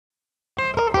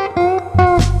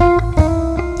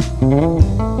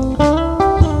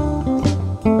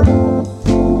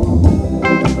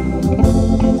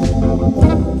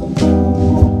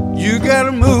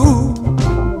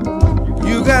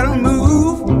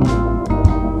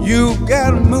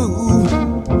gotta move.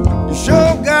 You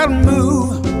sure gotta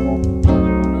move.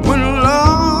 When the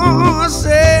Lord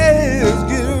says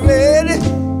get ready,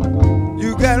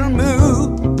 you gotta move.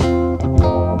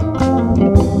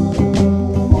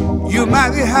 You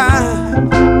might be high,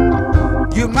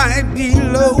 you might be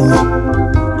low,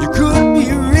 you could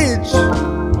be rich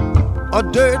or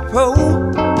dirt poor.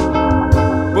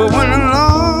 But when the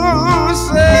Lord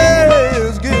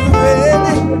says get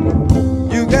ready,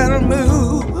 you gotta move.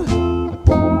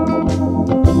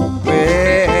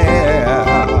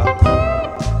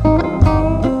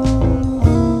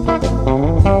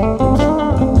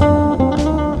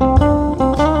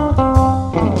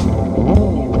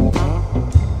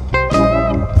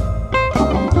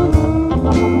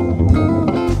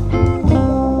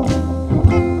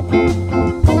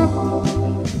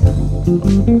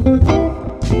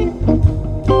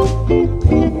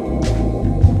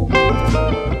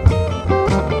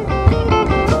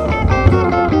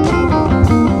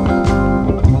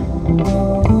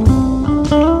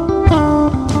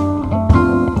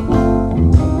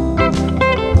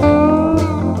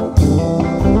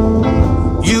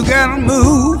 You gotta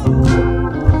move,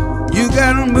 you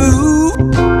gotta move,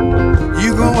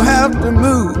 you gon' have to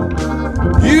move.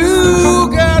 You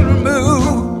gotta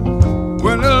move.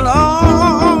 When the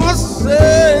Lord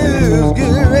says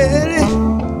get ready,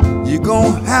 you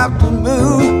gon' have to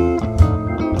move.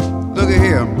 Look at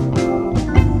here.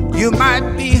 You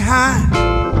might be high,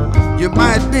 you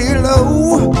might be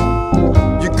low,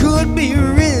 you could be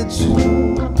rich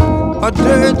or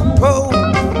dirt poor.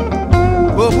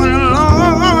 But when the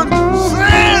Lord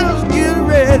says get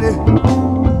ready,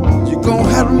 you gon'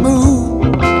 have to move.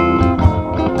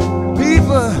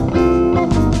 People,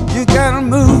 you gotta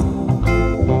move.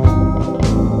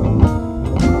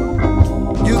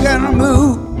 You gotta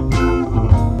move.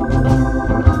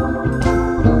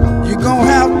 You gon'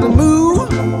 have to move.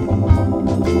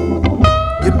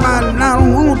 You might not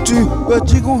want to,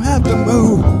 but you gon' have to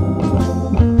move.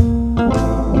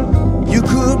 You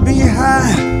could be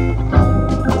high,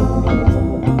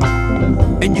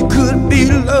 and you could be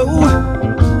low.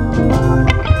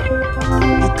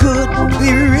 You could be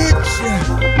rich,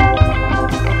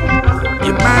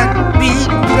 you might be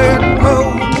dirt poor,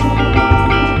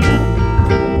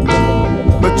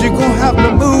 but you gon' have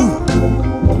to move.